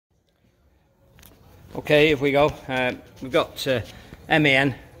Okay, here we go. We've got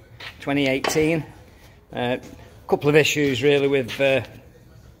MAN 2018. Couple of issues really with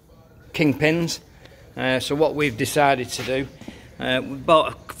kingpins. So what we've decided to do, we've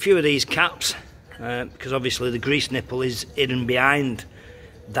bought a few of these caps because obviously the grease nipple is hidden behind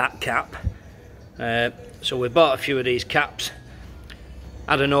that cap. So we bought a few of these caps,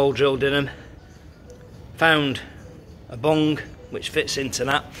 had an hole drilled in them, found a bung which fits into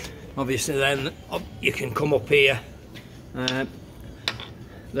that. Obviously then you can come up here,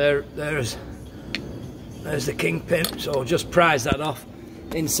 there's the kingpin, so just prise that off.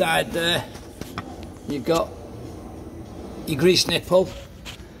 Inside there you've got your grease nipple.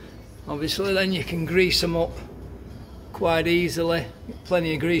 Obviously then you can grease them up quite easily.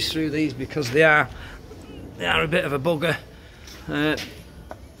 Plenty of grease through these because they are a bit of a bugger.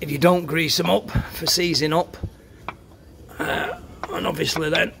 If you don't grease them up for seizing up, and obviously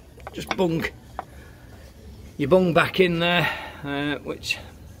then just bung back in there, which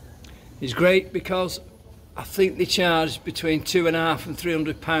is great because I think they charge between £250 and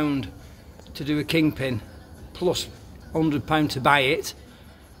 £300 to do a kingpin, plus £100 to buy it.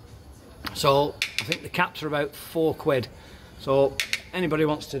 So I think the caps are about £4. So anybody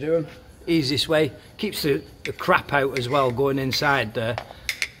wants to do them, easiest way, keeps the crap out as well going inside there.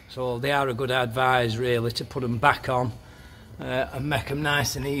 So they are a good advice really to put them back on and make them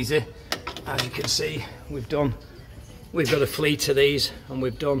nice and easy. As you can see, we've got a fleet of these and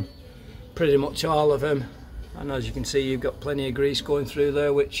we've done pretty much all of them. And as you can see, you've got plenty of grease going through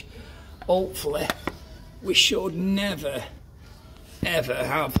there, which hopefully we should never ever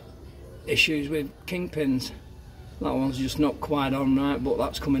have issues with kingpins. That one's just not quite on right, but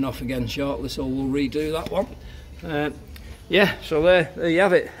that's coming off again shortly, so we'll redo that one. Yeah, so there you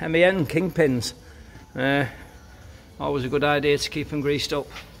have it, MAN kingpins. Always a good idea to keep them greased up.